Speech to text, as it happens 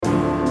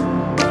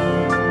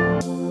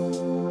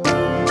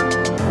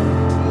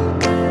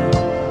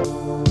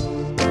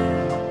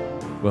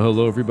Well,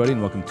 hello, everybody,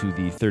 and welcome to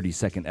the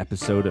 32nd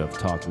episode of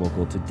Talk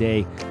Local.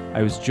 Today,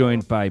 I was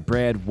joined by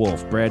Brad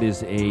Wolf. Brad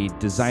is a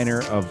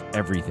designer of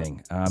everything.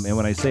 And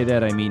when I say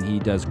that, I mean he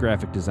does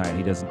graphic design,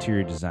 he does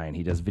interior design,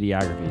 he does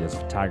videography, he does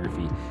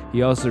photography.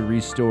 He also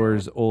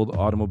restores old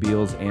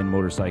automobiles and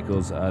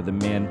motorcycles. The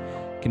man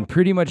can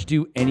pretty much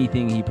do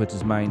anything he puts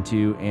his mind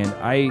to, and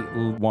I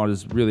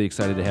was really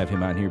excited to have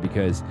him on here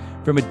because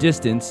from a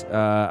distance,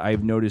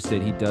 I've noticed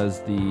that he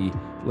does the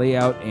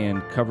layout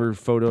and cover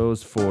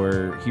photos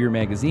for Here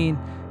Magazine.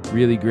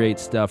 Really great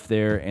stuff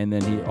there, and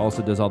then he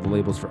also does all the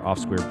labels for Off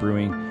Square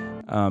Brewing,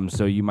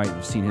 so you might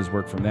have seen his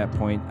work from that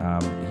point.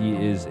 He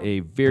is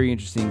a very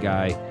interesting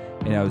guy,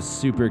 and I was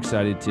super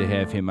excited to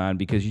have him on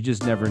because you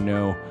just never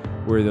know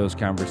where those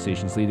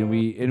conversations lead,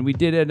 and we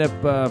did end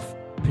up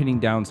pinning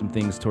down some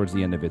things towards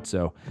the end of it.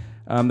 So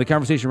the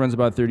conversation runs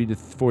about 30 to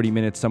 40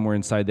 minutes, somewhere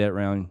inside that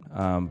round,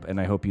 and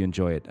I hope you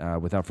enjoy it.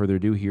 Without further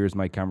ado, here's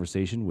my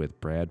conversation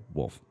with Brad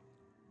Wolf.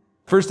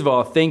 First of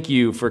all, thank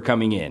you for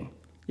coming in.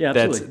 Yeah,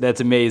 absolutely. That's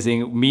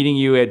amazing. Meeting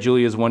you at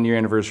Julia's one-year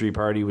anniversary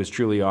party was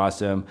truly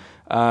awesome.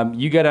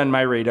 You got on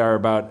my radar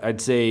about, I'd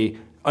say,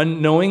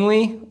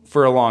 unknowingly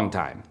for a long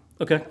time.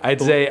 Okay.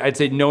 I'd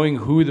say knowing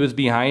who was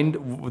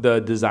behind the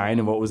design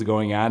and what was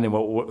going on and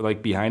what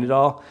like behind it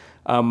all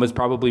was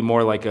probably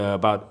more like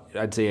about,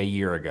 I'd say, a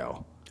year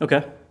ago.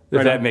 Okay.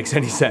 If that makes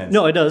any sense.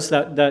 No, it does.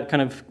 That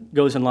kind of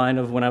goes in line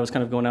of when I was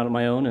kind of going out on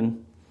my own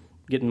and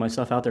getting my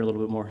stuff out there a little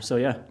bit more. So,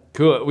 yeah.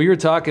 Cool. We were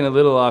talking a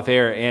little off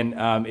air,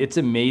 and it's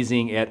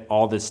amazing at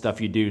all this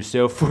stuff you do.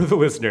 So for the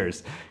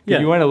listeners,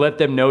 you want to let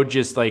them know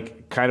just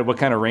like kind of what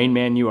kind of Rain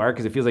Man you are?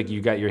 Because it feels like you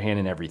got your hand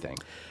in everything.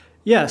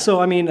 Yeah, so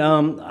I mean,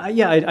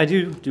 I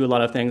do a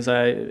lot of things.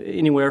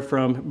 Anywhere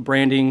from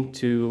branding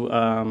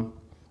to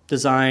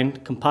design,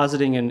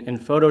 compositing in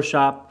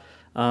Photoshop.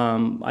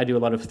 I do a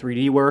lot of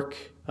 3D work.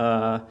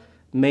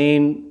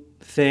 Main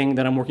thing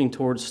that I'm working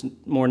towards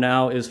more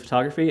now is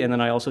photography, and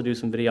then I also do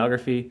some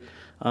videography.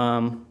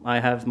 I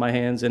have my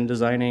hands in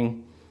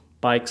designing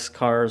bikes,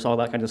 cars, all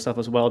that kind of stuff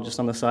as well, just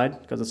on the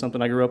side, because it's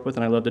something I grew up with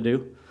and I love to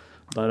do.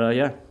 But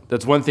yeah.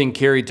 That's one thing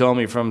Carrie told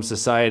me from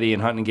Society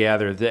and Hunt and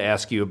Gather to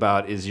ask you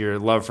about is your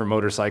love for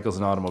motorcycles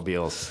and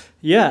automobiles.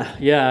 Yeah,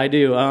 I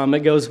do. It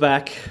goes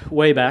back,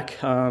 way back.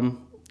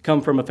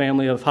 Come from a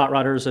family of hot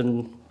rodders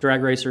and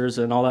drag racers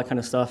and all that kind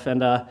of stuff,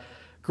 and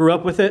grew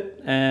up with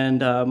it.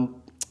 And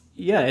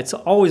it's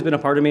always been a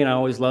part of me, and I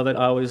always love it.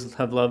 I always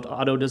have loved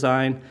auto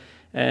design.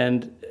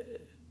 And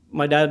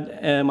my dad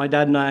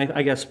and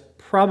I guess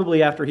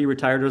probably after he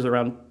retired, it was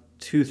around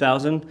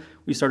 2000,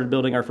 we started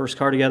building our first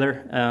car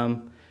together.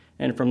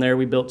 And from there,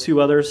 we built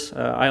two others.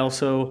 I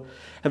also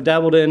have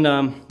dabbled in,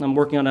 I'm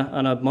working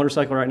on a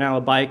motorcycle right now,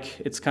 a bike.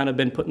 It's kind of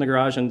been put in the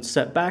garage and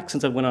set back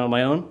since I went out on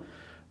my own.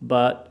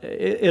 But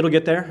it'll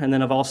get there. And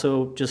then I've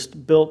also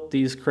just built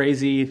these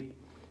crazy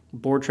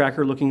board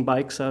tracker looking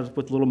bikes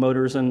with little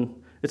motors,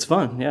 and it's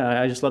fun. Yeah,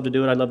 I just love to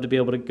do it. I love to be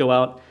able to go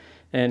out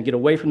and get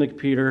away from the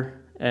computer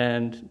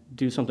and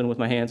do something with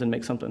my hands and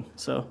make something.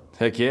 So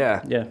heck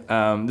yeah.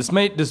 Yeah.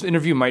 This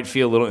interview might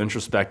feel a little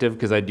introspective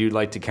because I do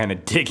like to kind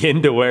of dig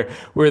into where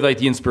like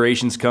the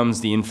inspirations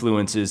comes, the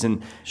influences,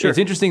 and sure. It's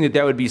interesting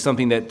that would be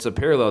something that's a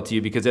parallel to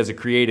you because as a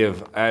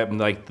creative,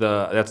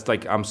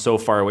 I'm so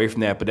far away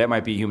from that, but that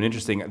might be human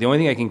interesting. The only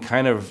thing I can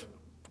kind of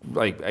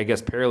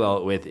parallel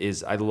it with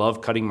is I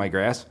love cutting my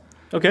grass.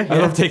 Okay. I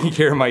love taking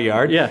care of my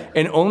yard. Yeah.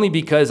 And only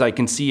because I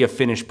can see a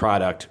finished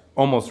product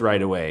almost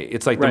right away.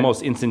 It's like the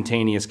most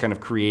instantaneous kind of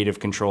creative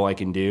control I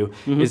can do.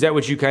 Mm-hmm. Is that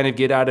what you kind of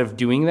get out of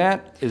doing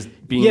that? Is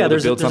being able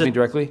to build something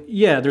directly?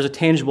 Yeah, there's a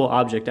tangible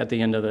object at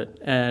the end of it.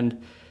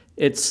 And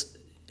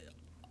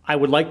I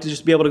would like to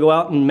just be able to go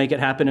out and make it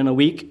happen in a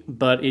week,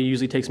 but it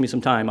usually takes me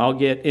some time. I'll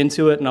get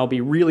into it and I'll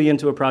be really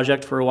into a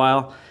project for a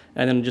while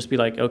and then just be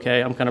like,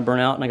 okay, I'm kind of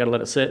burnt out and I got to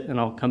let it sit and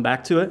I'll come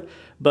back to it.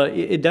 But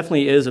it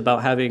definitely is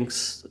about having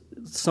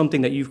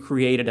something that you've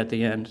created at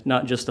the end,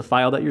 not just a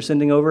file that you're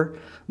sending over,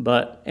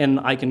 and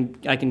I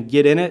can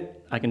get in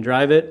it, I can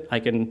drive it, I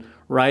can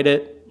ride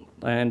it,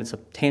 and it's a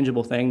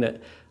tangible thing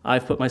that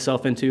I've put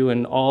myself into,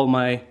 and all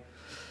my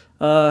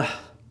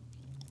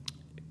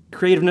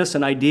creativeness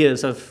and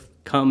ideas have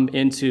come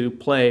into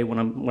play when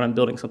I'm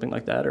building something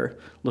like that or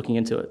looking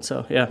into it.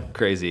 So yeah,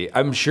 crazy.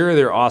 I'm sure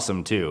they're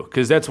awesome too,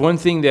 because that's one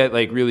thing that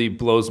like really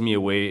blows me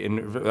away,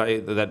 and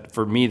that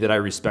for me that I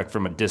respect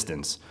from a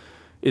distance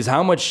is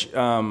how much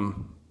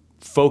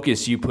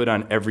focus you put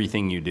on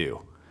everything you do.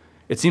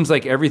 It seems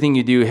like everything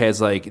you do has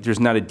like, there's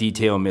not a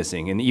detail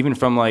missing. And even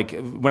from like,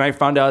 when I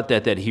found out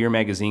that Here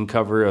Magazine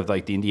cover of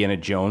like the Indiana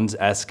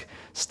Jones-esque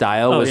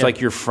style was like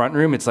your front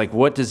room, it's like,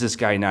 what does this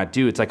guy not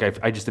do? It's like,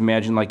 I just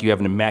imagine like you have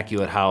an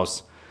immaculate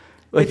house.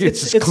 Like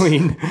it's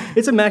clean.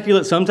 It's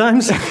immaculate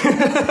sometimes.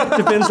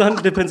 Depends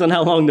on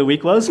how long the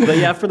week was. But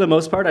yeah, for the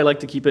most part, I like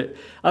to keep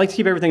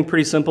everything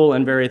pretty simple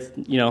and very,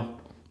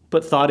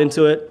 put thought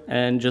into it,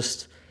 and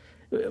just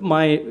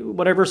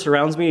whatever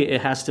surrounds me,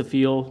 it has to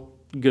feel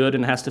good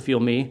and has to feel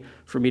me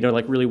for me to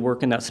like really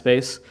work in that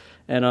space.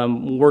 And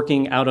I'm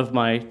working out of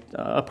my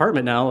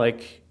apartment now,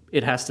 like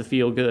it has to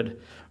feel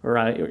good, or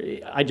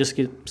I just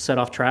get set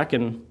off track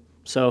and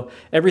So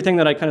everything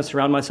that I kind of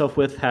surround myself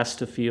with has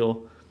to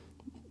feel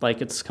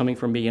like it's coming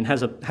from me and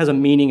has a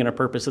meaning and a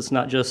purpose. It's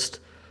not just,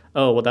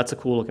 oh, well, that's a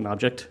cool looking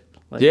object.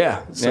 Like,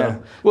 yeah.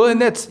 Well,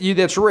 and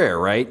that's rare,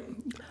 right?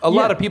 A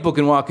lot of people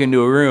can walk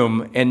into a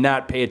room and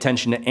not pay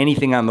attention to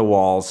anything on the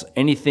walls,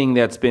 anything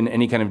that's been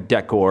any kind of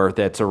decor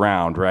that's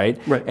around, right?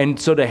 Right. And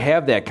so to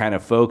have that kind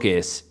of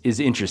focus is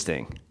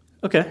interesting.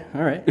 Okay.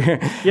 All right.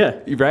 Yeah.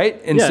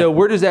 Right? And so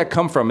where does that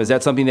come from? Is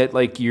that something that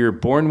like you're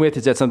born with?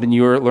 Is that something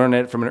you learned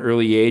it from an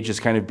early age,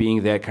 just kind of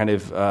being that kind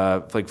of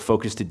like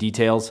focus to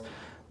details?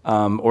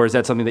 Or is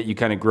that something that you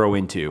kind of grow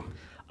into?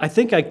 I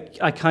think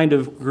I kind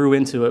of grew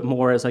into it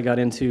more as I got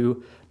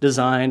into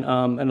design,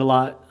 and a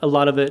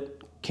lot of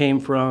it came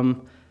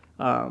from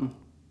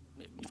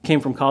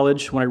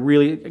college when I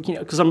really,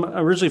 because I'm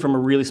originally from a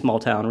really small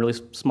town, really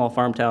small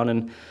farm town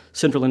in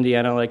central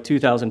Indiana, like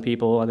 2,000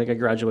 people. I think I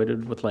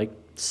graduated with like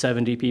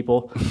 70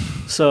 people.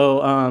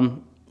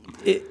 So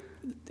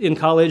in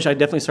college, I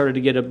definitely started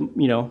to get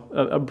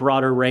a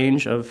broader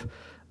range of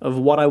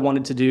what I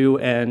wanted to do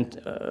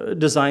and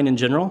design in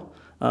general.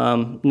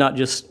 Not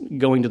just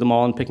going to the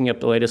mall and picking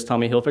up the latest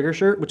Tommy Hilfiger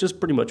shirt, which is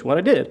pretty much what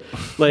I did.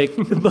 Like,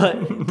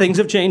 but things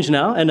have changed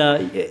now, and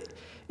that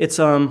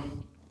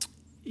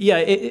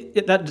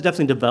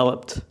definitely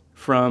developed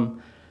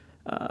from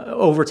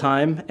over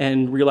time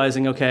and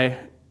realizing, okay,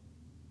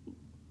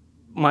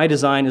 my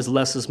design is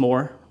less is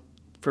more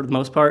for the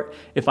most part.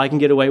 If I can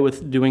get away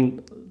with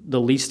doing the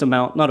least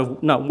amount,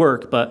 not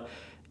work, but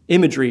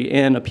imagery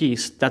in a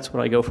piece, that's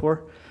what I go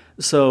for.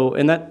 So,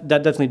 and that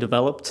definitely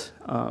developed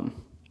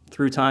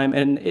through time,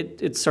 and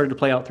it started to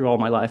play out through all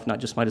my life, not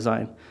just my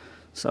design.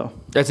 So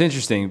that's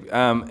interesting,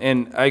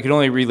 and I can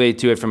only relate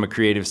to it from a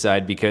creative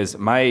side because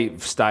my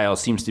style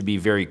seems to be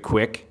very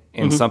quick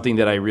and something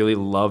that I really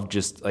love.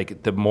 Just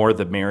like the more,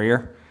 the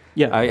merrier.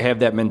 Yeah, I have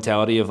that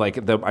mentality of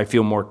like I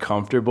feel more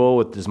comfortable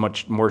with as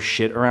much more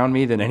shit around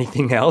me than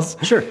anything else.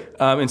 Sure.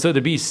 And so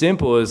to be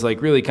simple is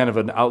like really kind of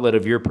an outlet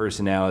of your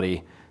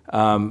personality.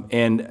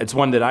 And it's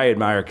one that I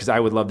admire because I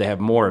would love to have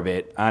more of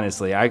it.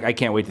 Honestly, I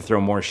can't wait to throw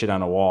more shit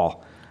on a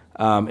wall.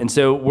 And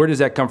so where does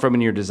that come from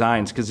in your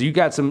designs? Because you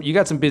got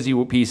some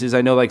busy pieces.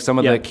 I know like some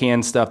of the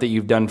can stuff that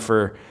you've done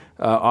for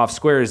Off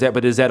Square.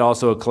 Is that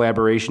also a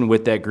collaboration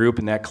with that group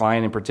and that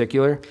client in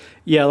particular?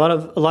 Yeah, a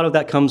lot of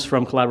that comes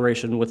from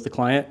collaboration with the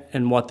client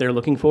and what they're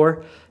looking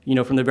for.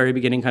 From the very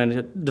beginning, kind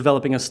of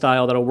developing a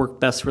style that'll work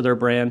best for their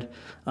brand.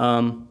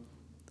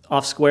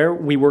 Off Square,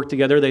 we work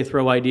together. They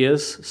throw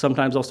ideas.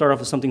 Sometimes I'll start off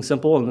with something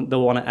simple and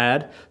they'll want to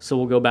add. So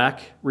we'll go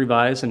back,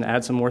 revise, and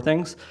add some more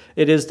things.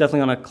 It is definitely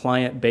on a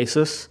client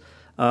basis.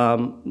 A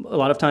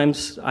lot of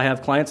times I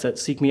have clients that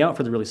seek me out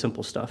for the really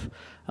simple stuff.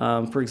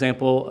 For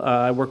example,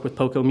 I work with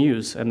Poco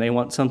Muse, and they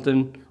want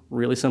something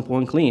really simple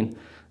and clean,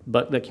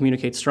 but that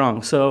communicates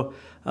strong. So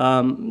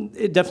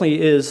it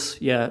definitely is,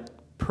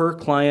 per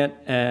client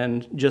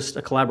and just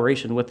a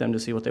collaboration with them to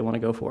see what they want to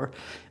go for.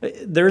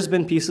 There's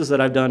been pieces that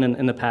I've done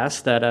in the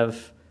past that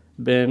have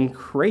been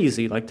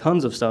crazy, like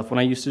tons of stuff. When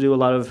I used to do a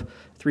lot of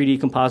 3D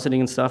compositing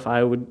and stuff,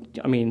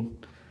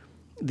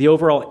 the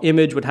overall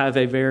image would have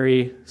a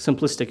very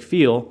simplistic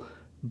feel,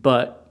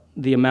 but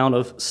the amount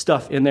of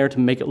stuff in there to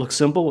make it look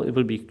simple,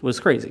 was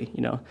crazy,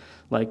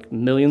 like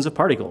millions of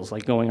particles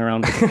like going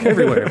around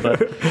everywhere.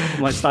 But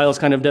my style's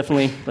kind of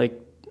definitely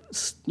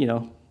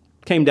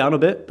came down a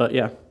bit, but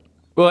yeah.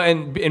 Well,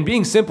 and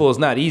being simple is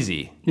not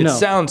easy. It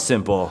sounds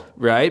simple,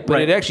 right?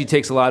 But it actually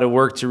takes a lot of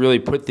work to really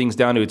put things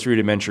down to its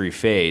rudimentary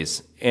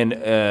phase. And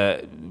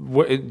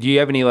do you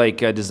have any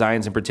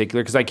designs in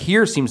particular? Because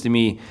here seems to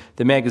me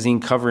the magazine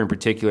cover in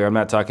particular, I'm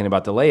not talking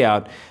about the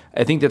layout.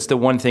 I think that's the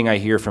one thing I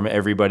hear from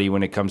everybody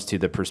when it comes to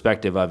the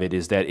perspective of it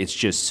is that it's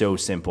just so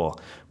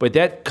simple. But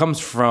that comes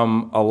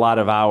from a lot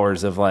of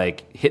hours of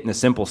hitting a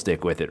simple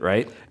stick with it,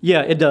 right?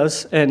 Yeah, it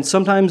does. And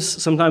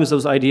sometimes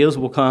those ideas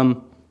will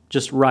come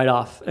just right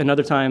off. And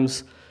other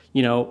times,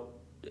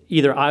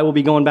 either I will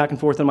be going back and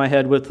forth in my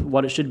head with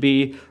what it should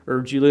be, or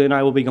Julia and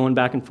I will be going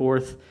back and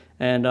forth,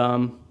 and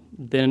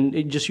then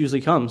it just usually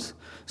comes.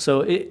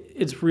 So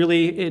it's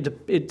really,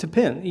 it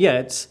depends. Yeah,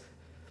 it's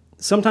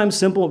sometimes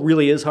simple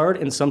really is hard,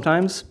 and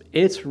sometimes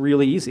it's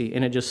really easy,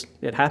 and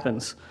it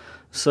happens.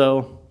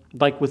 So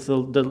like with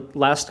the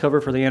last cover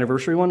for the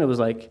anniversary one, it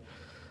was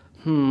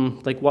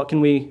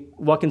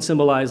what can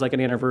symbolize like an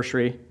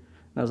anniversary?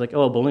 And I was like,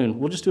 oh, a balloon.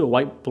 We'll just do a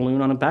white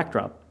balloon on a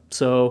backdrop.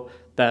 So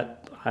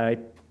that I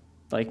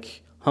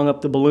hung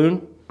up the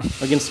balloon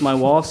against my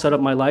wall, set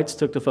up my lights,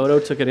 took the photo,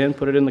 took it in,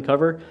 put it in the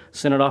cover,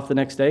 sent it off the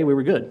next day. We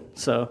were good.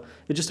 So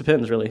it just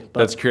depends, really.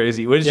 But, that's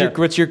crazy.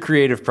 What's your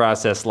creative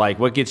process like?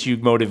 What gets you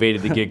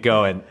motivated to get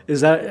going?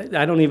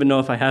 I don't even know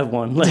if I have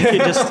one.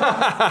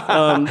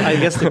 I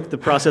guess the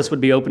process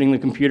would be opening the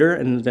computer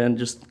and then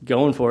just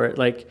going for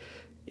it.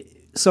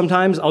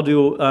 Sometimes I'll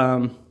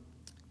do.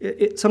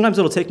 Sometimes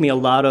it'll take me a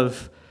lot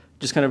of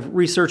just kind of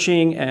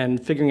researching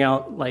and figuring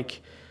out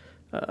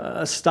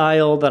a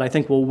style that I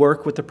think will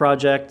work with the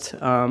project.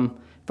 If I'm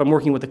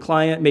working with a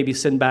client, maybe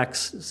send back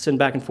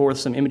and forth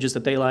some images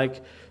that they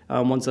like,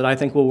 ones that I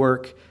think will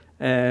work,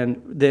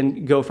 and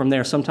then go from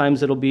there.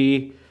 Sometimes it'll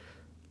be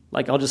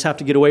like I'll just have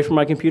to get away from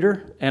my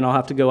computer and I'll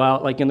have to go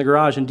out like in the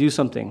garage and do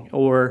something,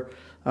 or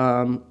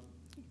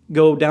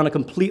go down a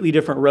completely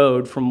different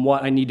road from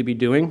what I need to be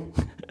doing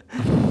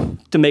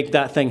to make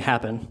that thing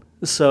happen.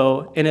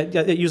 So, and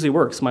it usually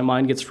works. My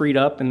mind gets freed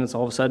up and it's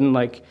all of a sudden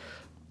like,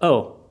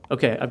 oh,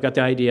 okay, I've got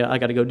the idea. I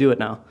got to go do it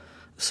now.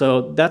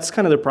 So that's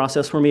kind of the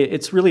process for me.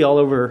 It's really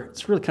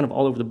kind of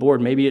all over the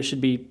board. Maybe it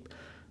should be,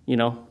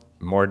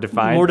 more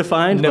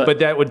defined. No, but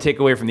that would take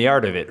away from the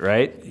art of it,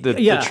 right?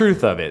 The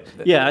truth of it.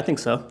 Yeah, I think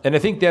so. And I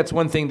think that's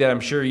one thing that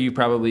I'm sure you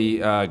probably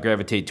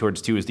gravitate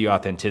towards too, is the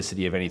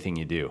authenticity of anything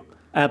you do.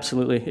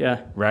 Absolutely,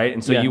 yeah. Right,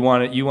 and so you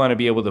want to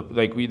be able to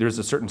there's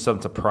a certain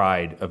sense of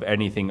pride of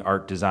anything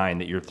art design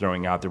that you're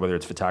throwing out there, whether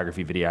it's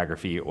photography,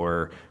 videography,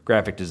 or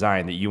graphic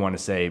design, that you want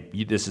to say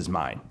this is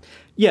mine.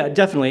 Yeah,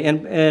 definitely,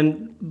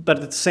 but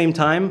at the same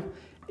time,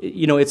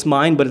 it's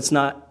mine, but it's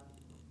not.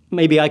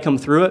 Maybe I come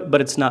through it,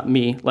 but it's not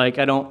me. Like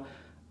I don't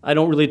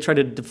really try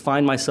to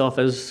define myself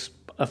as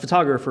a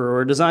photographer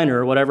or a designer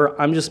or whatever.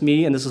 I'm just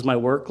me, and this is my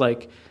work.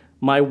 Like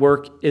my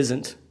work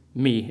isn't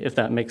me, if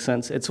that makes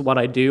sense. It's what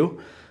I do.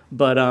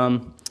 But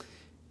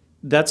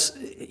that's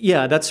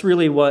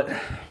really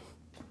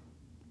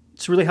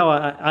it's really how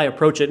I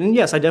approach it. And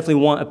yes, I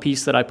definitely want a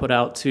piece that I put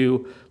out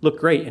to look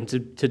great and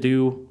to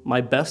do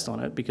my best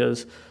on it,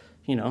 because,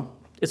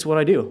 it's what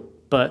I do.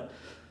 But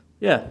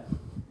yeah.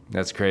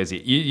 That's crazy.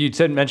 You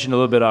mentioned a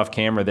little bit off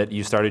camera that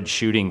you started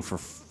shooting for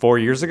 4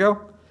 years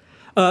ago?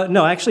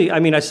 No, actually, I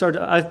mean,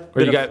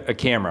 you got a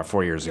camera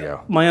 4 years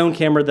ago? My own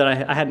camera that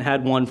I hadn't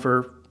had one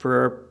for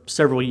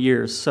several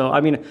years. So,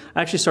 I mean,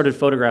 I actually started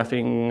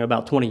photographing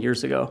about 20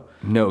 years ago.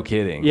 No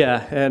kidding.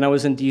 Yeah, and I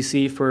was in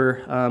D.C.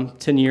 for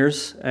 10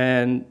 years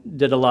and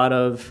did a lot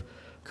of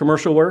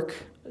commercial work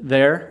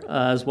there,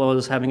 as well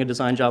as having a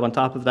design job on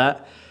top of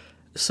that.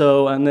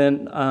 So, and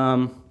then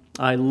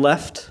I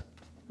left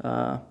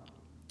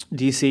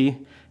D.C.,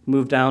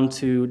 moved down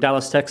to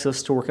Dallas,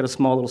 Texas to work at a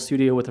small little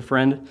studio with a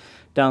friend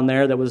down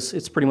there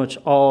it's pretty much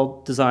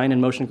all design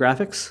and motion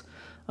graphics.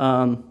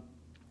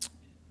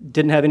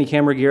 Didn't have any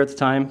camera gear at the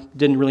time,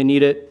 didn't really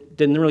need it,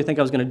 didn't really think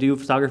I was going to do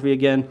photography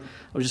again.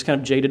 I was just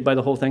kind of jaded by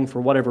the whole thing for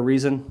whatever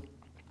reason.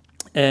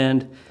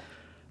 And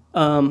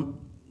Dallas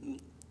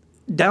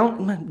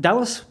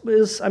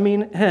is,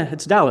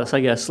 it's Dallas, I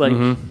guess.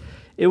 Like,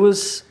 It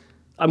was,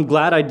 I'm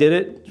glad I did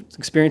it.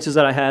 Experiences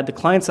that I had, the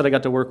clients that I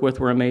got to work with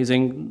were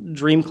amazing.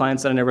 Dream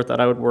clients that I never thought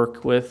I would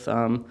work with.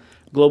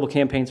 Global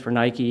campaigns for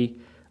Nike,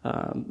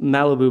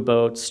 Malibu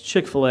boats,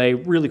 Chick-fil-A,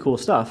 really cool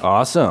stuff.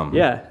 Awesome.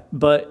 Yeah,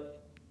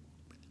 but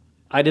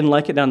I didn't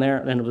like it down there,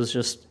 and it was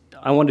just,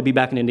 I wanted to be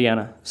back in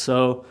Indiana.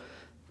 So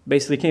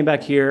basically came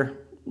back here,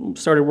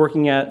 started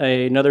working at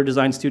another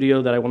design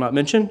studio that I will not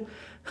mention.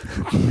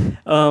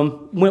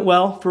 Went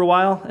well for a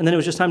while, and then it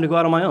was just time to go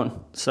out on my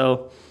own.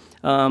 So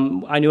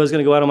I knew I was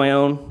going to go out on my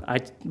own. I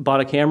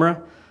bought a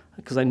camera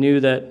because I knew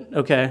that,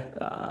 okay,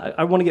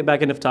 I want to get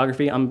back into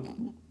photography.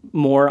 I'm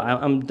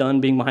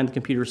done being behind the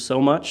computer so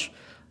much.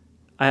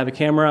 I have a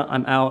camera,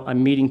 I'm out,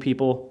 I'm meeting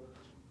people,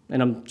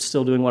 and I'm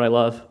still doing what I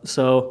love.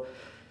 So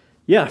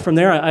yeah, from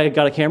there I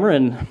got a camera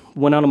and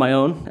went out on my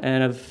own,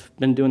 and I've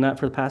been doing that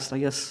for the past, I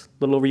guess, a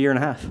little over a year and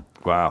a half.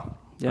 Wow.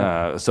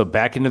 Yeah. So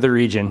back into the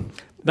region.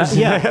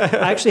 Yeah,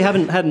 I actually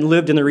hadn't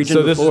lived in the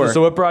region before.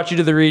 So what brought you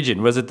to the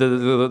region? Was it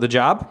the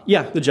job?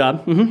 Yeah, the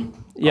job. Mm-hmm.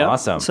 Yeah.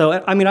 Awesome.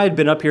 So, I mean, I had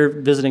been up here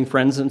visiting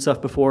friends and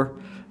stuff before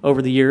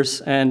over the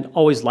years, and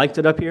always liked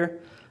it up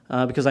here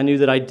because I knew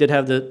that I did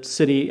have the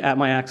city at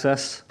my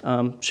access,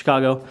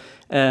 Chicago,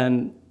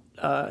 and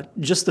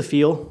just the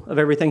feel of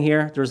everything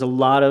here. There's a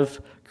lot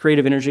of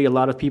creative energy, a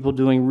lot of people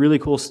doing really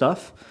cool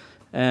stuff,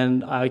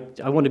 and I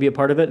wanted to be a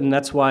part of it, and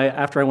that's why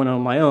after I went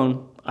on my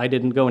own, I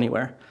didn't go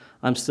anywhere.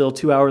 I'm still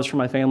 2 hours from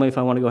my family if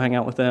I want to go hang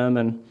out with them,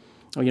 and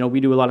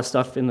we do a lot of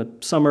stuff in the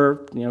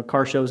summer,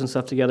 car shows and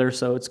stuff together,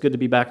 so it's good to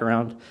be back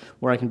around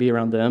where I can be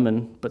around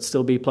them, but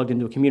still be plugged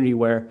into a community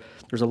where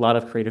there's a lot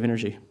of creative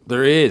energy.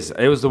 There is.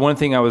 It was the one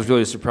thing I was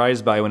really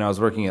surprised by when I was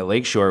working at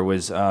Lakeshore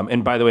was,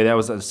 and by the way, that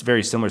was a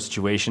very similar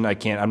situation.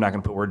 I'm not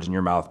going to put words in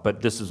your mouth,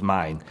 but this is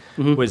mine,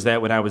 was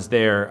that when I was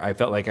there, I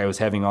felt like I was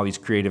having all these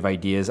creative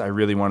ideas. I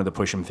really wanted to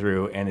push them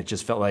through, and it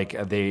just felt like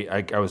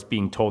I was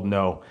being told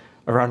no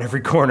around every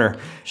corner.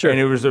 Sure. And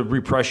it was a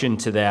repression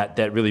to that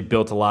really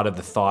built a lot of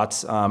the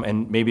thoughts.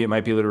 And maybe it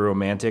might be a little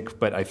romantic,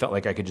 but I felt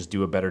like I could just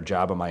do a better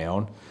job on my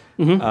own.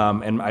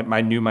 And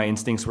I knew my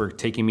instincts were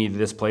taking me to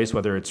this place,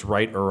 whether it's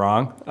right or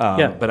wrong.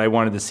 But I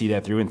wanted to see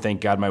that through, and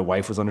thank God my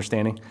wife was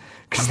understanding,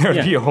 because that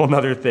would be a whole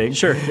nother thing.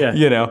 Sure,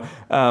 yeah.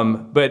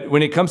 But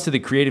when it comes to the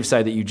creative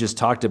side that you just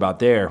talked about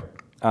there,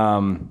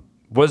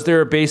 was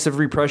there a base of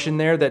repression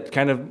there that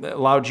kind of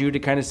allowed you to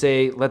kind of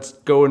say, let's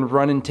go and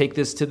run and take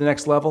this to the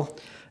next level?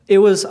 It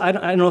was, I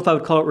don't know if I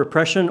would call it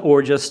repression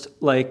or just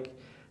like,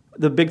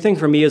 the big thing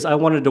for me is I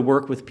wanted to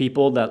work with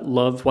people that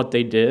loved what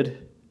they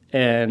did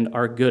and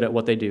are good at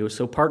what they do.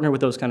 So partner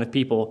with those kind of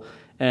people,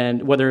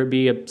 and whether it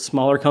be a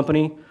smaller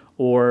company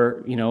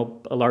or,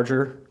 a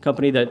larger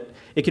company, that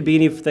it could be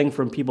anything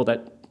from people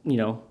that,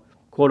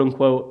 quote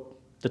unquote,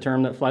 the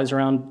term that flies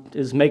around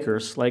is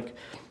makers. Like,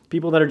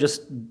 people that are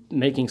just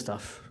making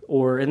stuff,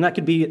 and that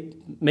could be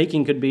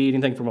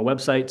anything from a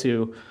website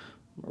to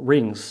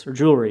rings or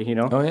jewelry,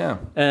 Oh yeah.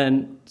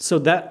 And so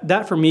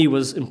that for me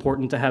was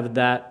important to have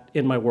that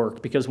in my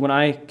work, because when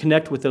I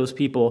connect with those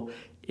people,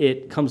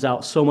 it comes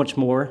out so much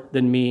more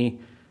than me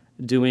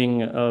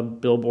doing a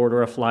billboard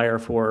or a flyer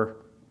for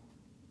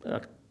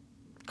a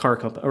car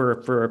company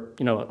or for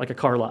like a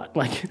car lot,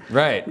 like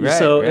right.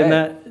 So right.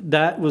 And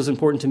that was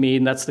important to me,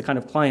 and that's the kind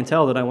of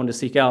clientele that I wanted to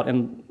seek out,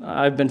 and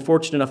I've been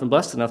fortunate enough and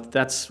blessed enough that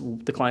that's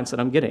the clients that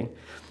I'm getting,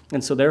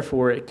 and so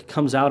therefore it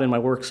comes out in my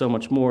work so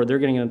much more. They're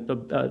getting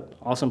an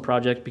awesome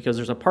project because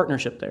there's a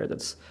partnership there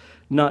that's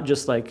not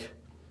just like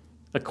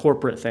a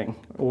corporate thing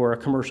or a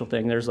commercial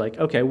thing. There's like,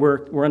 okay,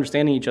 we're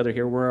understanding each other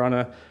here. We're on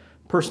a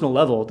personal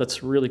level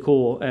that's really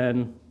cool,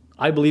 and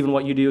I believe in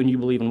what you do and you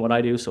believe in what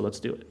I do, so let's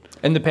do it.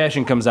 And the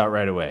passion comes out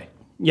right away.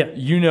 Yeah.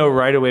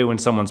 Right away when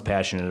someone's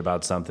passionate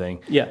about something.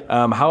 Yeah.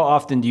 How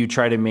often do you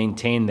try to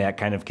maintain that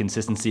kind of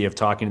consistency of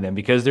talking to them?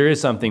 Because there is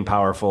something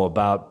powerful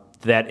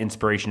about that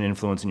inspiration and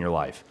influence in your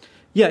life.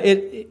 Yeah,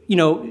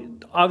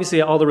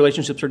 obviously all the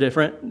relationships are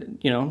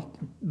different,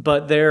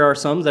 but there are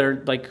some that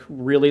are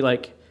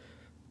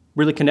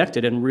really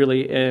connected and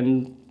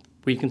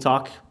we can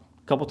talk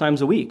a couple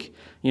times a week,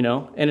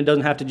 and it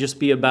doesn't have to just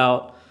be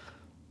about,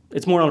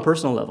 it's more on a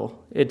personal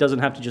level. It doesn't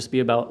have to just be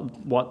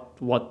about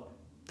what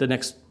the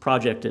next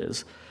project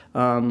is.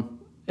 And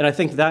I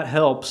think that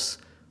helps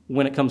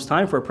when it comes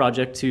time for a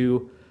project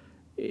to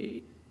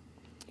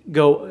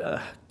go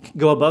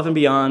above and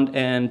beyond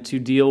and to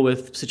deal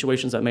with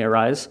situations that may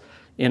arise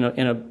in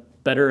a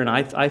better and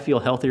I feel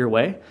healthier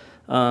way,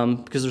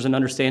 because there's an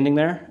understanding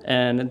there,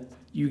 and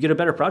you get a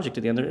better project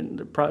at the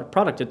end.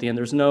 Product at the end.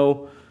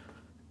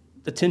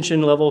 The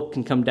tension level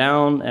can come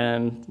down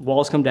and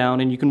walls come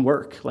down, and you can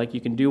work. Like,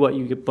 you can do what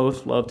you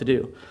both love to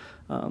do.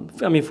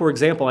 For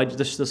example, I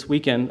just this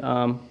weekend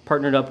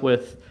partnered up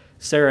with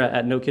Sarah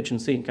at No Kitchen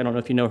Sink. I don't know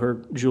if you know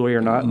her jewelry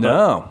or not.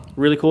 No.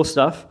 Really cool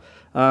stuff.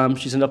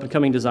 She's an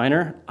up-and-coming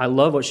designer. I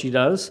love what she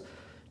does.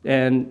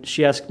 And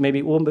she asked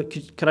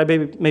could I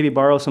maybe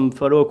borrow some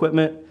photo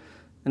equipment?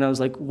 And I was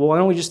like, well, why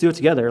don't we just do it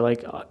together?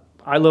 Like,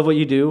 I love what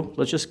you do.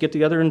 Let's just get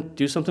together and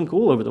do something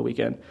cool over the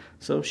weekend.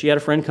 So she had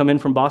a friend come in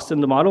from Boston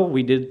to model.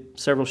 We did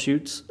several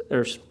shots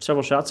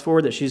for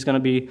her that she's going to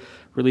be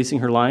releasing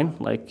her line,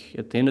 like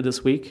at the end of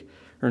this week,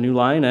 her new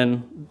line.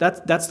 And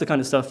that's the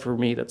kind of stuff for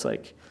me that's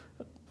like,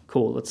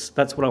 cool.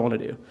 That's what I want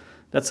to do.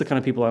 That's the kind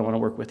of people I want to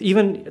work with.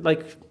 Even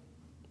like,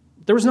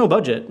 there was no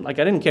budget. Like,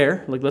 I didn't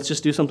care. Like, let's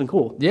just do something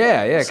cool.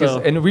 Yeah.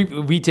 And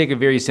we take a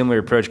very similar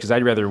approach, because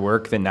I'd rather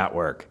work than not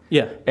work.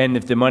 Yeah. And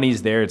if the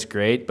money's there, it's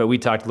great. But we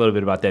talked a little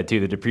bit about that too.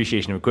 The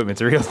depreciation of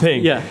equipment's a real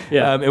thing. Yeah.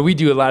 And we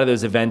do a lot of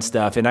those event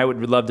stuff. And I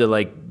would love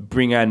to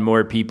bring on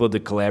more people to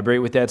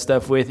collaborate with that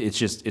stuff with.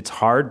 It's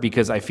hard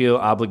because I feel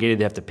obligated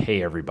to have to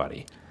pay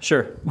everybody.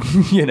 Sure.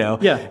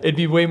 Yeah. It'd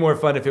be way more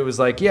fun if it was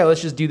like, yeah,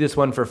 let's just do this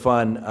one for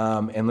fun,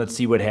 and let's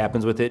see what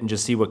happens with it, and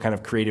just see what kind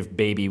of creative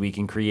baby we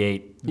can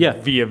create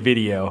via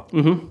video.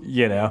 Mm-hmm.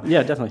 Yeah,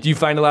 definitely. Do you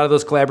find a lot of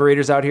those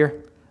collaborators out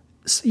here?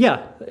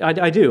 Yeah,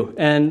 I do.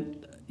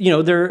 And,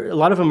 a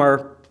lot of them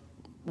are,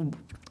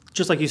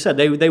 just like you said,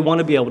 they want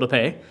to be able to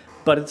pay.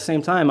 But at the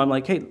same time, I'm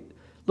like, hey,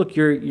 look,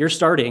 you're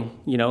starting,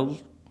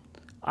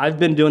 I've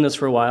been doing this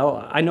for a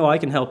while. I know I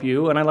can help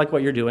you, and I like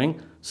what you're doing.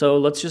 So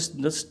let's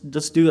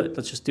do it.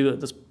 Let's just do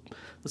it.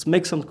 Let's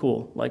make something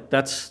cool. Like,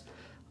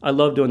 I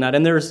love doing that.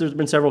 And there's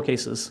been several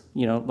cases,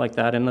 like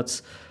that.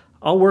 And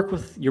I'll work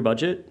with your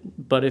budget,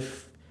 but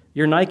if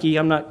you're Nike,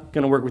 I'm not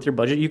going to work with your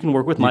budget. You can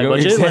work with my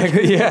budget.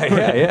 Exactly.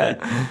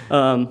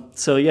 Yeah.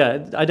 So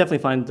yeah, I definitely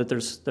find that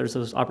there's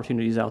those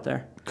opportunities out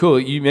there. Cool.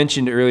 You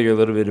mentioned earlier a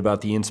little bit about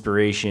the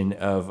inspiration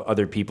of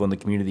other people in the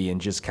community and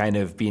just kind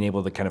of being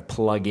able to kind of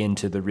plug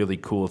into the really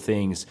cool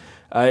things.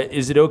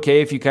 Is it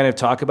okay if you kind of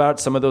talk about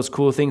some of those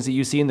cool things that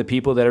you see in the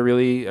people that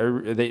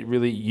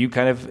really you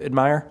kind of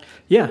admire?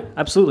 Yeah,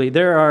 absolutely.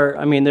 There are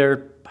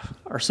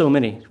so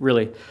many,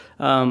 really.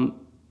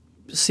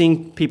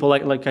 Seeing people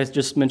like I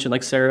just mentioned,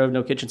 like Sarah of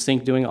No Kitchen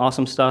Sink doing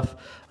awesome stuff.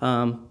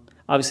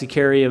 Obviously,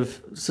 Carrie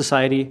of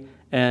Society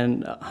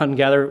and Hunt and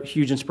Gather,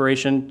 huge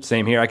inspiration.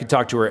 Same here. I could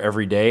talk to her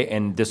every day,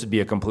 and this would be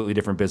a completely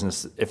different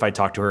business if I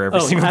talked to her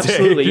every single day.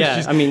 Absolutely,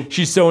 yeah.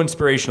 She's so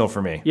inspirational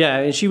for me. Yeah,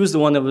 and she was the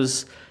one that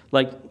was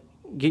like,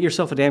 get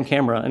yourself a damn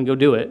camera and go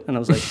do it. And I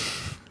was like,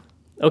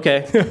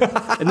 okay.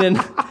 And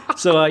then,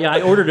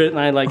 I ordered it,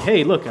 and I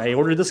hey, look, I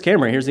ordered this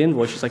camera. Here's the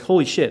invoice. She's like,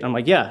 holy shit. I'm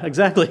like, yeah,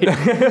 exactly. And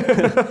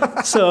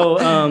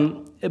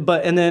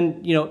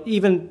then,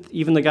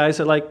 even the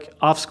guys at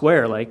Off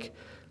Square,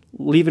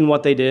 leaving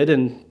what they did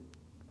and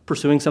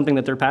pursuing something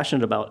that they're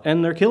passionate about,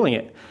 and they're killing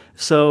it.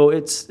 So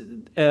it's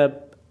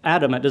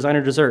Adam at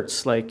Designer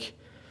Desserts.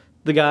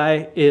 The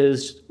guy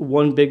is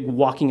one big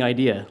walking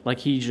idea.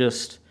 He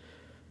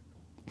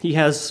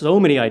has so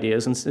many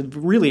ideas, and it's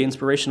really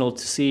inspirational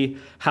to see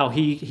how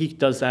he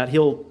does that.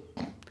 He'll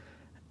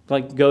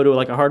go to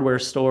a hardware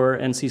store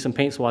and see some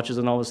paint swatches,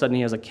 and all of a sudden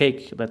he has a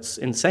cake that's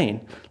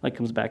insane,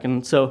 comes back.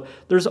 And so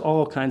there's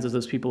all kinds of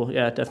those people,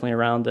 definitely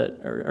around that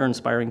are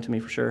inspiring to me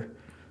for sure.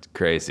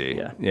 Crazy.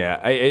 Yeah.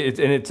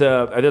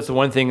 That's the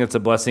one thing that's a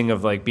blessing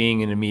of like being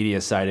in the media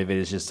side of it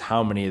is just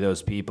how many of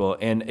those people,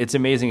 and it's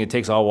amazing. It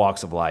takes all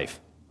walks of life,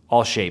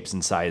 all shapes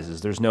and sizes.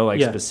 There's no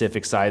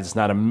specific size. It's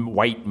not a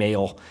white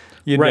male,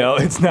 know,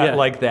 it's not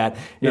like that.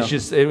 It's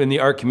just in the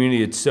art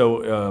community, it's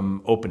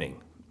so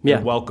opening,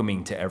 and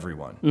welcoming to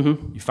everyone.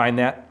 Mm-hmm. You find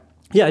that?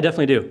 Yeah, I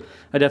definitely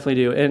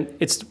do. And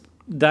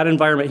that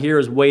environment here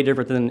is way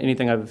different than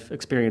anything I've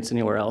experienced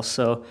anywhere else.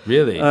 So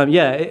really, I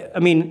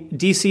mean,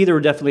 DC, there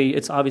were definitely.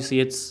 It's obviously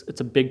it's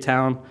a big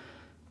town.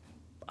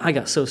 I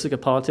got so sick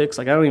of politics.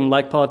 Like I don't even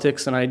like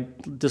politics, and I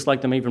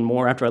disliked them even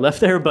more after I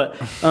left there. But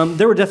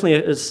there were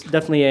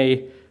definitely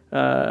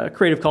a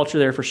creative culture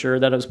there for sure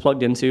that I was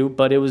plugged into.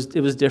 But it was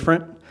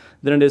different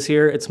than it is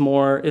here.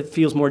 It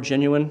feels more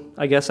genuine,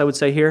 I guess I would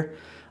say here.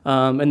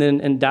 And then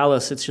in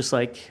Dallas, it's just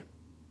like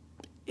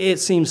it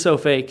seems so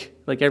fake.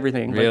 Like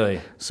everything. Really?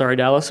 Like, sorry,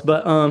 Dallas.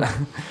 But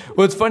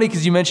well, it's funny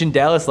because you mentioned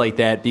Dallas like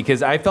that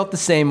because I felt the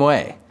same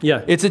way.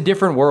 Yeah. It's a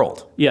different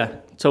world. Yeah,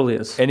 totally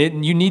is.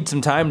 And you need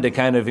some time to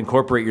kind of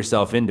incorporate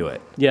yourself into it.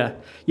 Yeah.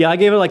 I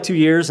gave it like 2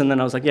 years, and then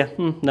I was like,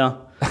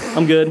 no,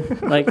 I'm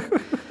good. Like,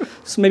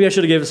 so maybe I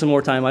should have given it some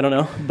more time. I don't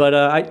know. But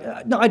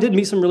I did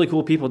meet some really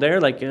cool people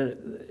there. Like,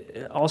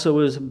 also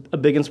was a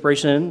big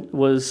inspiration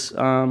was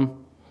a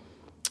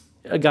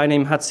guy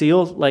named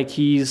Hatsil. Like,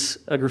 he's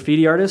a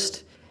graffiti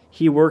artist.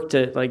 He worked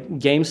at like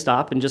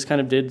GameStop and just kind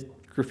of did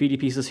graffiti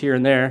pieces here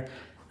and there.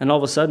 And all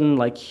of a sudden,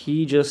 like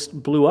he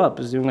just blew up.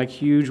 He was doing like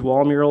huge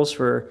wall murals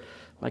for,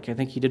 like I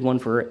think he did one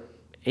for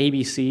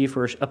ABC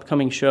for an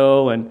upcoming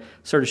show and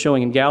started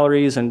showing in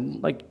galleries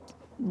and like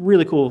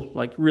really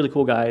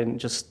cool guy and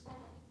just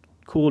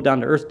cool down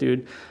to earth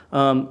dude.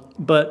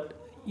 But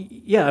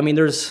yeah, I mean,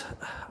 I was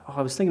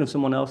thinking of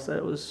someone else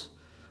that was,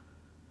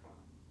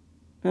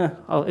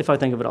 if I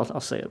think of it, I'll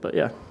say it. But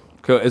yeah.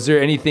 Cool. Is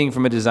there anything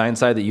from a design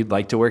side that you'd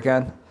like to work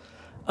on?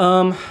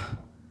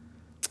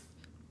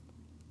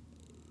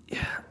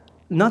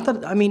 Not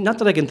that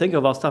I can think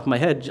of off the top of my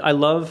head. I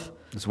love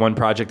just one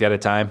project at a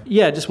time.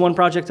 Yeah, just one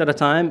project at a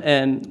time,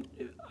 and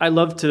I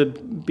love to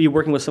be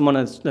working with someone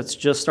that's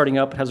just starting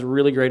up, has a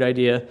really great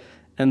idea,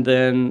 and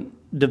then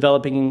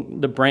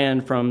developing the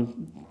brand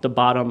from the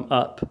bottom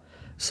up.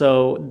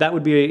 So that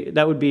would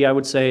be I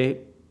would say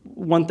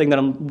one thing that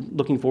I'm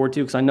looking forward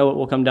to because I know it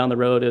will come down the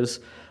road is.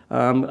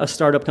 A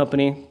startup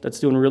company that's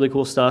doing really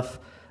cool stuff.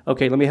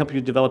 Okay, let me help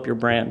you develop your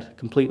brand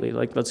completely.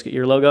 Like, let's get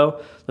your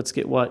logo. Let's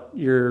get what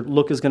your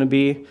look is going to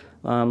be.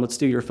 Let's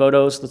do your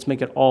photos. Let's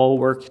make it all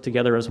work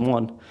together as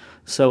one.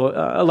 So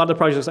a lot of the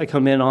projects I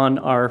come in on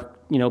are,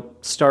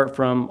 start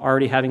from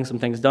already having some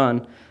things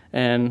done,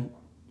 and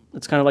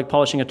it's kind of like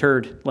polishing a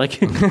turd.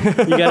 Like you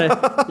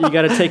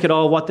gotta take it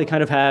all what they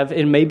kind of have.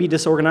 It may be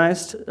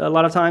disorganized a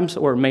lot of times,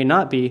 or it may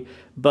not be,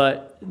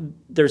 but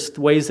there's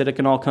ways that it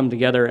can all come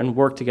together and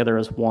work together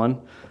as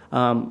one.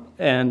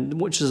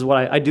 And which is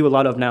what I do a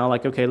lot of now.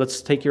 Like, okay,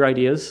 let's take your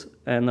ideas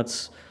and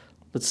let's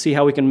see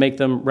how we can make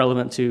them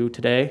relevant to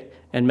today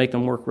and make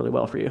them work really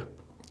well for you.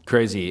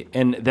 Crazy.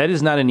 And that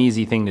is not an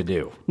easy thing to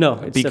do. No,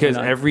 it's because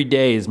not. Every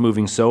day is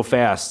moving so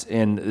fast,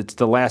 and it's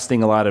the last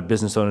thing a lot of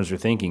business owners are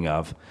thinking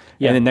of.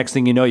 Yeah. And the next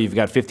thing you know, you've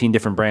got 15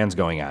 different brands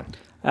going on.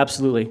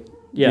 Absolutely.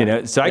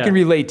 Yeah. So I can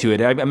relate to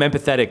it. I'm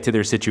empathetic to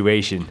their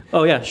situation.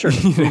 Oh, yeah, sure.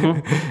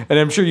 Mm-hmm. And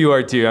I'm sure you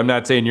are too. I'm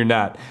not saying you're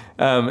not.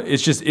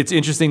 It's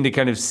interesting to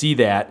kind of see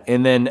that.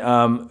 And then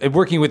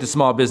working with a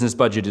small business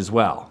budget as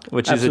well,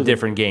 which is a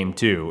different game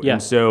too. Yeah.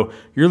 And so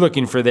you're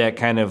looking for that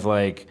kind of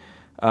like,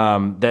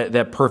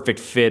 that perfect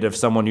fit of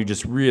someone you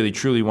just really,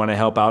 truly want to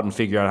help out and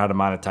figure out how to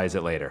monetize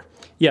it later.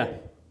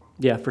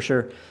 Yeah, for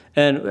sure.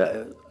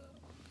 And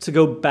to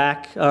go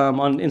back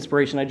on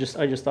inspiration, I just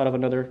thought of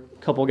another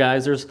couple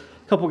guys. There's a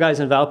couple guys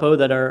in Valpo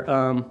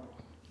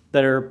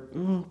that are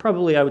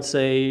probably, I would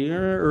say,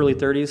 early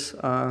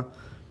 30s.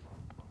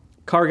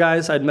 Car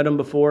guys, I'd met them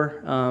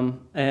before,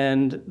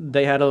 and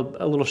they had a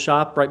little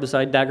shop right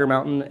beside Dagger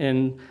Mountain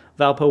in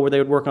Valpo where they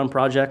would work on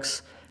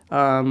projects.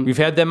 We've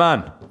had them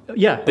on.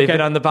 Yeah. They've been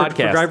on the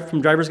podcast.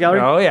 From Drivers Gallery?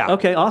 Oh, yeah.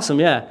 Okay, awesome,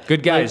 yeah.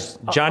 Good guys.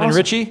 John and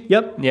Richie?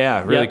 Yep.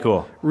 Yeah, really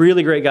cool.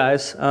 Really great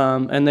guys.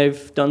 And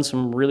they've done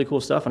some really cool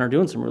stuff and are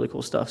doing some really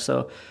cool stuff.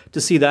 So to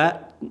see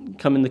that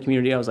come in the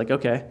community, I was like,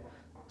 okay,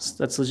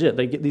 that's legit.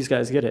 These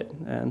guys get it.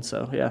 And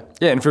so, yeah.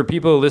 Yeah, and for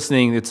people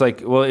listening, it's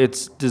like, well,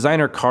 it's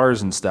designer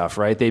cars and stuff,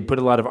 right? They put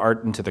a lot of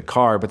art into the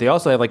car, but they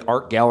also have like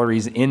art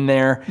galleries in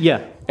there.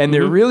 Yeah. And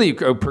they're really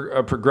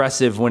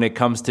progressive when it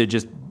comes to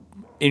just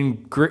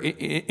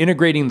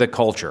integrating the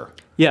culture.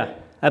 Yeah,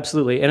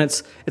 absolutely. And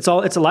it's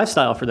a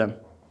lifestyle for them.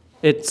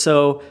 It's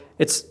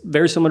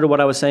very similar to what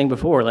I was saying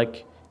before.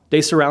 Like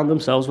they surround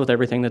themselves with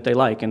everything that they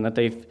like and that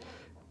they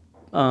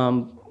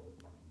want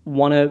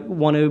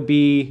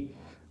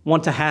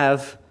to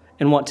have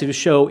and want to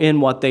show in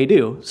what they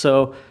do.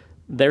 So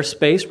their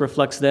space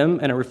reflects them,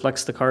 and it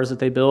reflects the cars that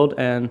they build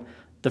and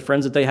the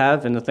friends that they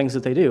have and the things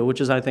that they do, which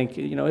is, I think,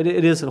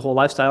 it is a whole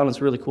lifestyle, and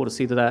it's really cool to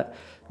see that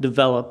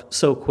develop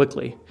so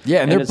quickly.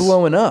 Yeah, and they're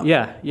blowing up.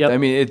 Yeah, yep. I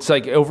mean, it's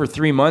like over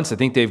 3 months, I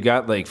think they've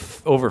got like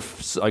over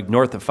like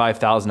north of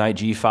 5,000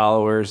 IG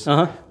followers.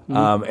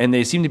 And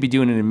they seem to be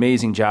doing an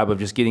amazing job of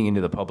just getting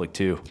into the public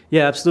too.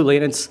 Yeah, absolutely.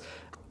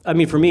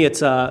 And for me,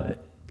 it's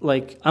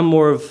like I'm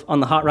more of on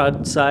the hot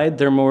rod side.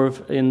 They're more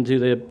of into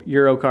the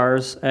Euro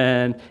cars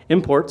and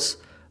imports.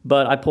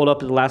 But I pulled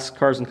up at the last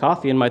Cars and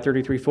Coffee in my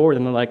 33 Ford,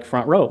 and they're like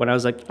front row, and I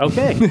was like,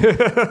 okay,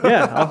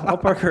 yeah, I'll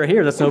park right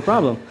here. That's no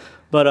problem.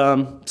 But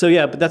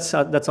but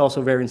that's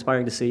also very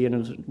inspiring to see, and it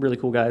was really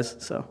cool guys.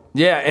 So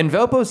yeah, and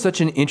Velpo is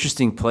such an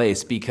interesting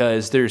place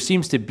because there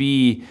seems to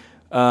be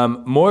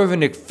more of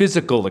a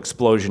physical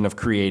explosion of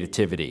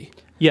creativity.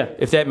 Yeah,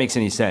 if that makes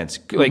any sense.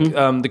 Like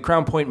the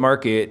Crown Point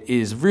Market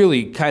is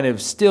really kind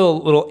of still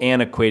a little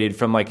antiquated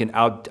from like an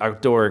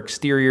outdoor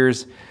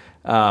exteriors.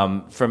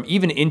 From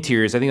even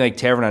interiors, I think like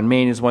Tavern on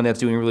Main is one that's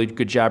doing a really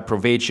good job.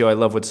 Provecho, I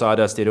love what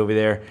Sawdust did over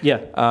there. Yeah.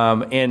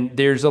 And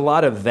there's a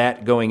lot of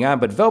that going on,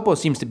 but Velpo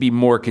seems to be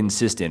more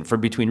consistent from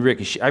between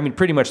Ricochet. I mean,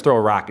 pretty much throw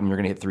a rock and you're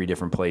going to hit 3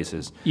 different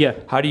places. Yeah.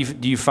 How do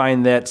you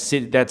find that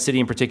city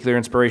in particular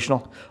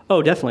inspirational?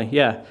 Oh, definitely.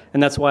 Yeah.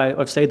 And that's why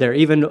I've stayed there.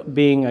 Even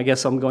being, I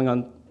guess I'm going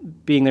on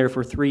being there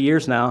for 3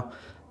 years now,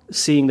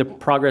 seeing the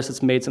progress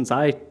it's made since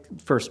I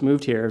first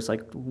moved here. It's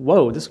like,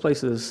 whoa, this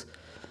place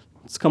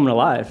it's coming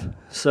alive.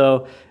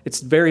 So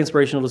it's very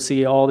inspirational to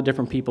see all the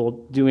different people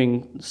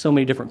doing so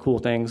many different cool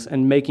things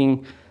and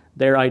making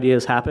their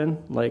ideas happen.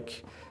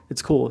 Like,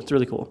 it's cool. It's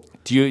really cool.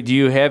 Do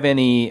you have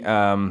any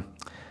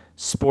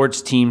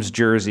sports teams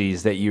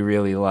jerseys that you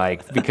really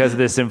like because of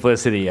the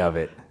simplicity of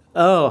it?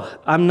 Oh,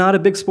 I'm not a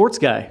big sports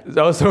guy.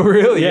 Oh, so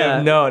really?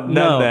 Yeah. None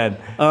then.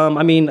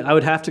 I mean, I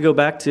would have to go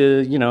back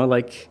to,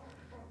 like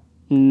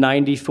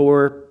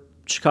 94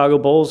 Chicago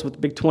Bulls with the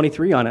big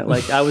 23 on it.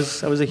 Like I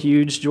was a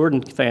huge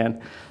Jordan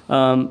fan.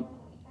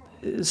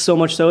 So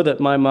much so that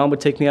my mom would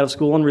take me out of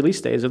school on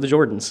release days of the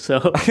Jordans.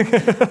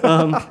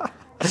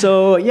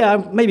 So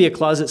yeah, maybe a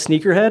closet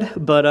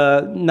sneakerhead,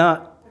 but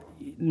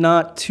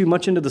not too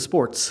much into the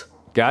sports.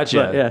 Gotcha.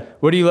 But, yeah.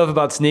 What do you love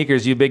about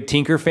sneakers? You a big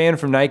Tinker fan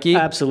from Nike?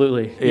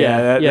 Absolutely.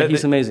 Yeah,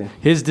 he's amazing.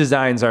 His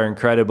designs are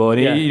incredible, and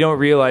you don't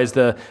realize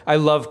I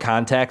love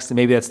context.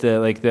 Maybe that's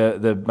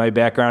the my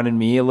background in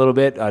me a little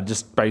bit,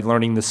 just by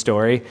learning the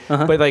story.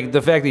 But like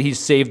the fact that he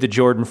saved the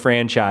Jordan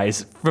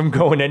franchise from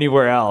going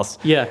anywhere else,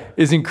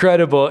 is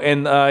incredible.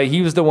 And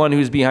he was the one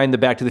who's behind the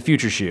Back to the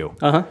Future shoe.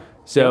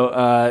 So,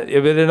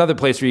 another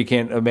place where you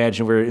can't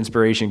imagine where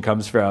inspiration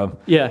comes from.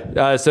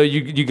 Yeah. So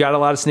you got a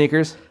lot of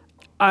sneakers?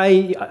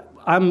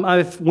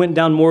 I've went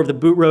down more of the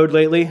boot road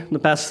lately in the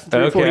past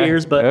 3 or 4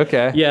 years, but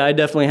yeah, I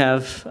definitely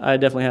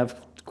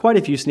have quite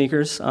a few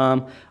sneakers.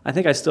 I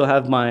think I still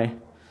have my,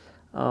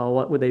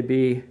 what would they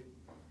be?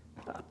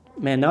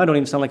 Man, now I don't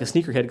even sound like a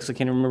sneakerhead because I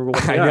can't remember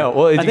what they are. I know.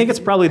 Well, I think it's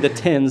probably the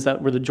 10s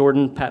that were the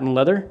Jordan patent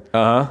leather.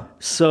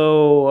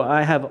 So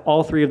I have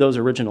all 3 of those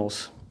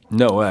originals.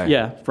 No way.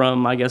 Yeah,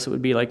 from I guess it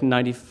would be like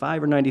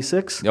 95 or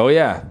 96. Oh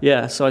yeah.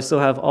 Yeah, so I still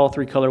have all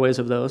 3 colorways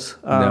of those.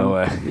 No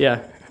way.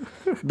 Yeah.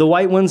 The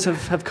white ones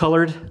have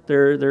colored.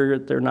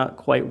 They're not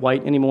quite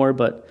white anymore,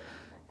 but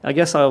I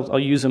guess I'll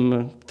use them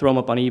and throw them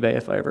up on eBay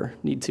if I ever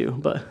need to.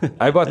 But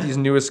I bought these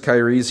newest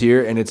Kyries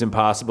here, and it's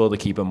impossible to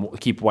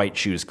keep white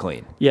shoes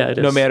clean. Yeah, it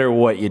is. No matter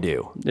what you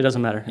do. It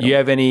doesn't matter. You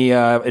have any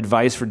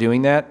advice for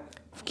doing that?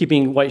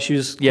 Keeping white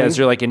shoes clean? Yeah, is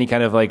there like any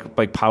kind of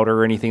like powder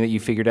or anything that you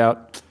figured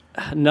out?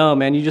 No,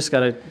 man, you just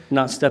gotta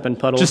not step in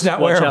puddles. Just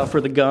not watch wear out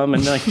for the gum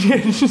and like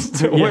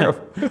just wear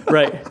them.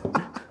 Right.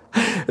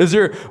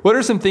 What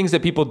are some things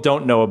that people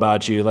don't know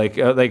about you, like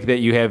that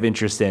you have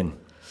interest in?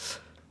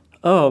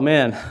 Oh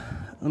man,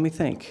 let me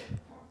think.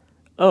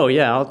 Oh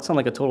yeah, I'll sound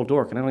like a total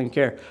dork, and I don't even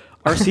care.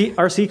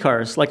 RC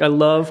cars, like I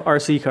love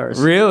RC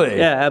cars. Really?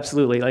 Yeah,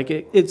 absolutely. Like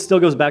it still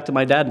goes back to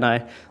my dad and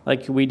I.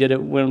 Like we did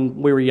it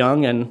when we were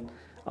young, and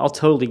I'll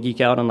totally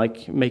geek out on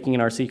like making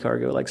an RC car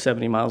go like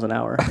 70 miles an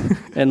hour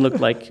and look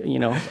like a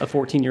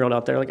 14-year-old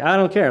out there. Like I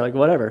don't care, like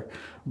whatever.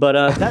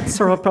 But that's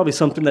probably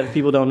something that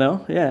people don't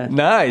know. Yeah.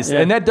 Nice. Yeah.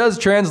 And that does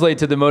translate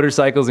to the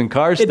motorcycles and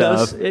car stuff. It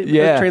does.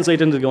 It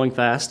translates into going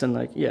fast and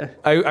like, yeah.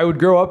 I would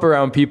grow up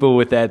around people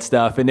with that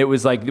stuff, and it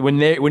was like when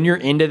you're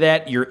into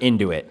that, you're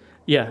into it.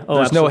 Yeah. Oh,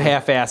 There's absolutely. no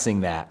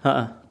half-assing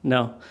that.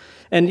 No.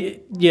 And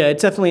yeah,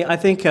 it's definitely, I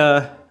think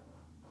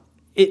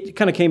it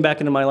kind of came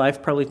back into my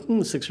life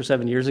probably 6 or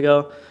 7 years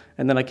ago.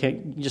 And then I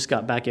just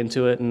got back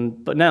into it,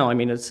 but now I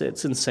mean it's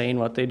insane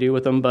what they do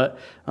with them. But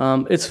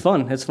it's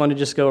fun. It's fun to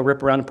just go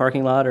rip around a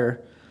parking lot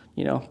or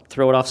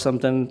throw it off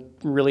something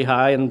really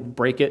high and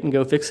break it and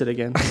go fix it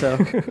again.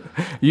 So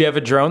you have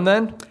a drone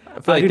then?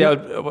 I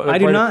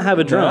do not have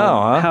a drone.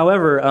 No, huh?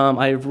 However,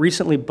 I've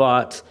recently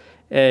bought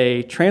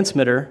a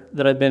transmitter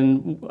that I've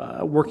been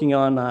working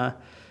on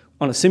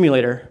a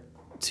simulator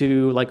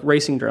to like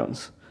racing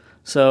drones.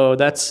 So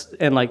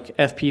and like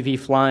FPV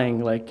flying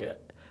like.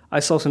 I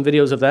saw some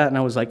videos of that and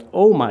I was like,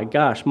 oh my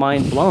gosh,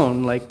 mind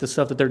blown, like the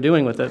stuff that they're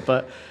doing with it.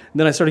 But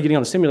then I started getting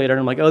on the simulator and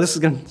I'm like, oh, this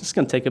is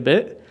gonna take a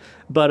bit.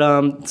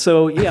 But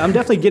so yeah, I'm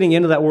definitely getting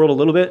into that world a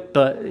little bit,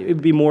 but it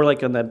would be more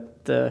like on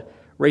the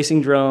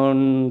racing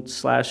drone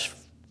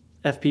 /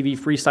 FPV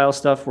freestyle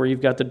stuff where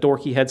you've got the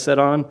dorky headset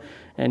on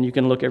and you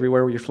can look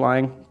everywhere where you're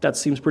flying. That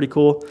seems pretty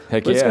cool.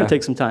 Heck but it's yeah. going to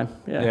take some time.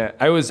 Yeah,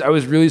 I was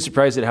really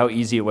surprised at how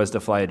easy it was to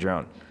fly a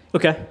drone.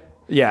 Okay.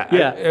 Yeah,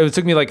 Yeah. It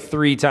took me like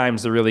 3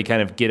 times to really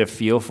kind of get a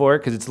feel for it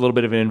because it's a little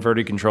bit of an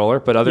inverted controller.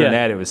 But other than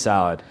Yeah. that, it was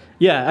solid.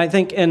 Yeah, I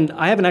think, and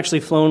I haven't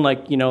actually flown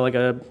like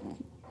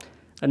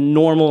a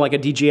normal, like a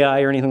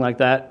DJI or anything like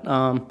that.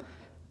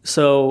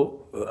 So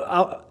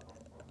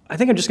I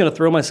think I'm just going to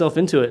throw myself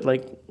into it.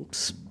 Like,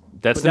 That's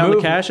put the down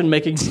move. the cash and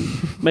make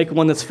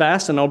one that's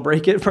fast, and I'll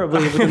break it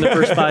probably within the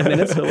first 5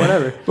 minutes, but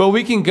whatever. Well,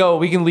 we can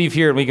leave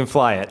here and we can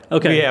fly it.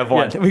 Okay, We have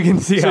one. yeah. We can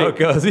see how Sweet. it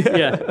goes.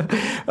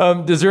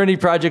 Yeah. Is there any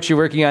projects you're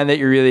working on that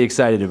you're really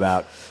excited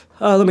about?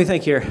 Let me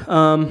think here.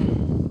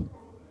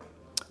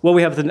 Well,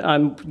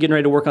 I'm getting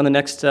ready to work on the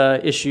next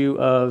issue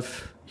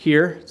of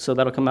Here, so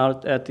that'll come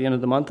out at the end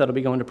of the month. That'll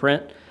be going to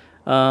print.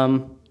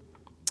 And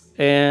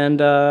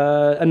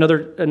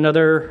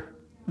another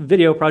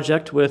video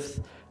project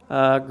with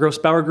Gross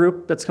Bauer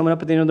Group that's coming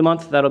up at the end of the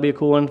month. That'll be a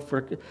cool one.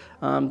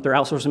 They're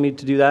outsourcing me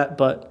to do that.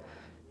 But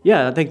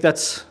yeah, I think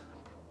those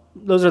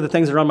are the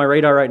things that are on my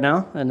radar right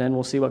now, and then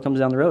we'll see what comes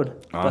down the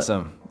road.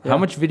 Awesome. But, How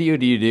yeah. much video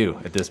do you do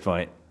at this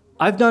point?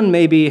 I've done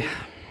maybe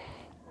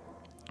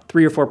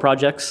 3 or 4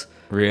 projects.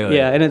 Really?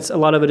 Yeah, and a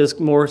lot of it is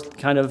more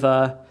kind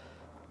of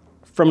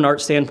from an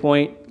art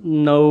standpoint.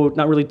 No,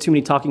 not really too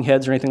many talking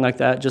heads or anything like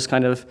that. Just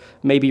kind of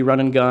maybe run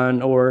and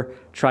gun or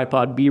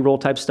tripod B-roll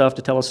type stuff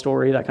to tell a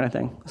story, that kind of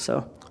thing.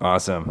 So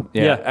Awesome.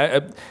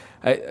 Yeah.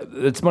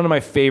 It's one of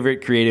my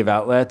favorite creative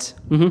outlets.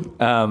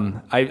 Mm-hmm.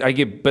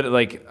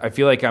 I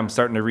feel like I'm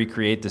starting to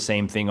recreate the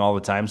same thing all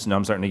the time. So now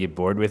I'm starting to get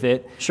bored with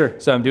it. Sure.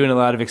 So I'm doing a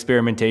lot of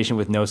experimentation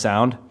with no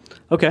sound.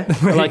 okay,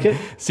 I like it.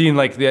 Seeing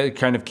like the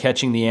kind of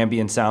catching the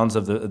ambient sounds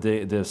of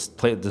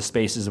the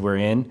spaces we're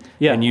in,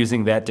 Yeah. and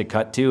using that to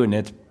cut to, and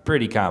it's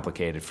pretty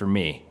complicated for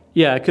me.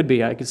 Yeah, it could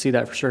be. I could see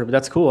that for sure. But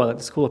that's cool.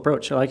 That's a cool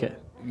approach. I like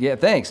it. Yeah,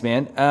 thanks,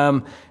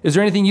 man. Is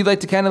there anything you'd like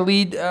to kind of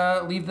leave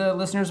the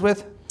listeners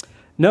with?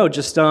 No,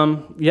 just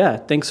yeah.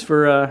 Thanks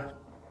for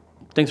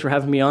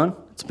having me on.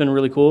 It's been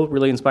really cool,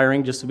 really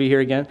inspiring just to be here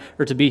again,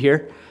 or to be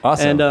here.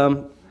 Awesome.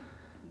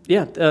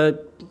 And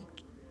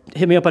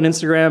hit me up on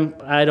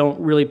Instagram. I don't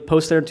really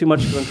post there too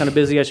much because I'm kind of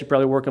busy. I should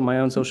probably work on my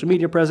own social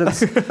media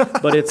presence.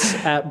 But it's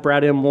at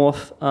Brad M.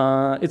 Wolf.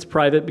 It's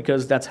private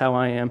because that's how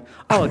I am.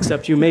 I'll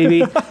accept you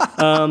maybe.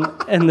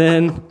 And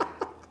then,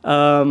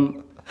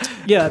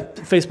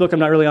 Facebook, I'm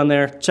not really on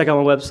there. Check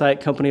out my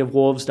website,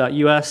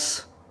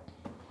 companyofwolves.us.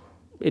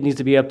 It needs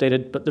to be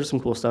updated, but there's some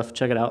cool stuff.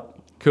 Check it out.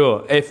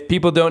 Cool. If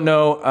people don't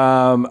know,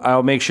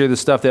 I'll make sure the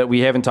stuff that we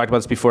haven't talked about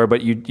this before,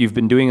 but you've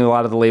been doing a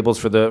lot of the labels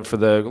for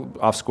the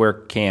off square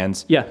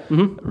cans. Yeah.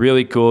 Mm-hmm.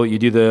 Really cool. You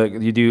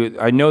do.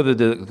 I know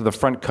the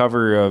front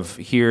cover of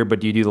Here,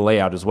 but you do the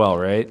layout as well,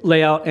 right?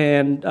 Layout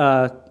and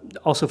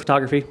also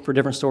photography for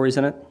different stories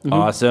in it. Mm-hmm.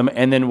 Awesome.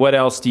 And then what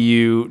else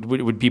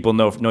would people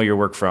know your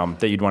work from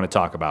that you'd want to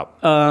talk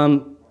about?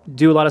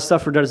 Do a lot of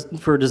stuff for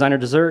Designer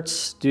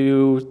Desserts.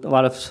 Do a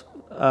lot of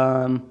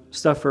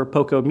stuff for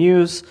Poco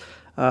Muse.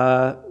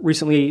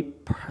 Recently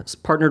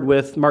partnered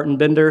with Martin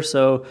Bender,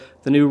 so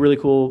the new really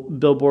cool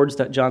billboards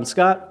that John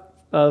Scott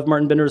of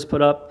Martin Bender has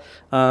put up.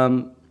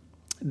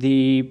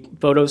 The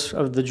photos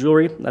of the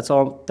jewelry,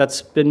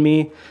 that's been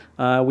me.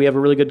 We have a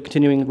really good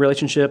continuing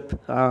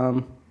relationship.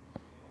 Probably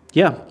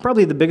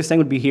the biggest thing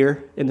would be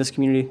Here in this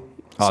community.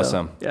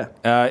 Awesome. So,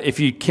 yeah. If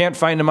you can't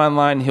find him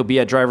online, he'll be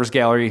at Driver's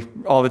Gallery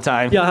all the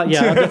time. Yeah, I'll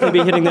definitely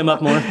be hitting them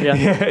up more. Yeah.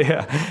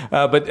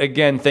 Yeah. But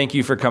again, thank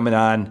you for coming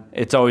on.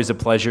 It's always a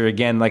pleasure.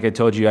 Again, like I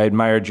told you, I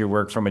admired your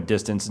work from a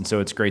distance, and so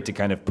it's great to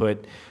kind of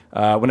put.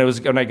 When I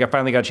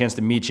finally got a chance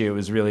to meet you, it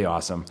was really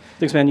awesome.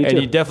 Thanks, man. You and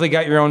too. you definitely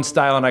got your own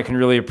style, and I can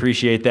really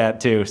appreciate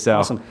that too. So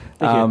Awesome.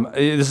 Thank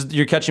you.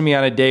 You're catching me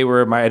on a day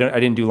where I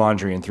didn't do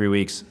laundry in 3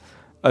 weeks.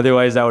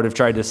 Otherwise, I would have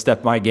tried to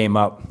step my game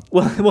up.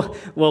 Well,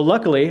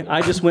 luckily,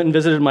 I just went and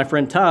visited my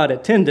friend Todd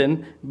at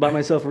Tindon, bought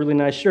myself a really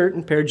nice shirt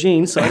and a pair of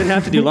jeans, so I didn't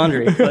have to do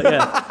laundry. But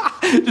yeah.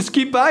 Just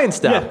keep buying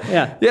stuff.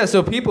 Yeah.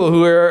 So people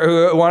who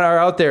are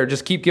out there,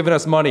 just keep giving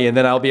us money, and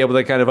then I'll be able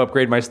to kind of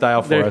upgrade my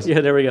style for us.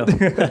 Yeah, there we go.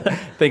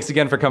 Thanks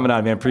again for coming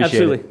on, man. Appreciate it.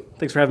 Absolutely.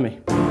 Thanks for having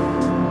me.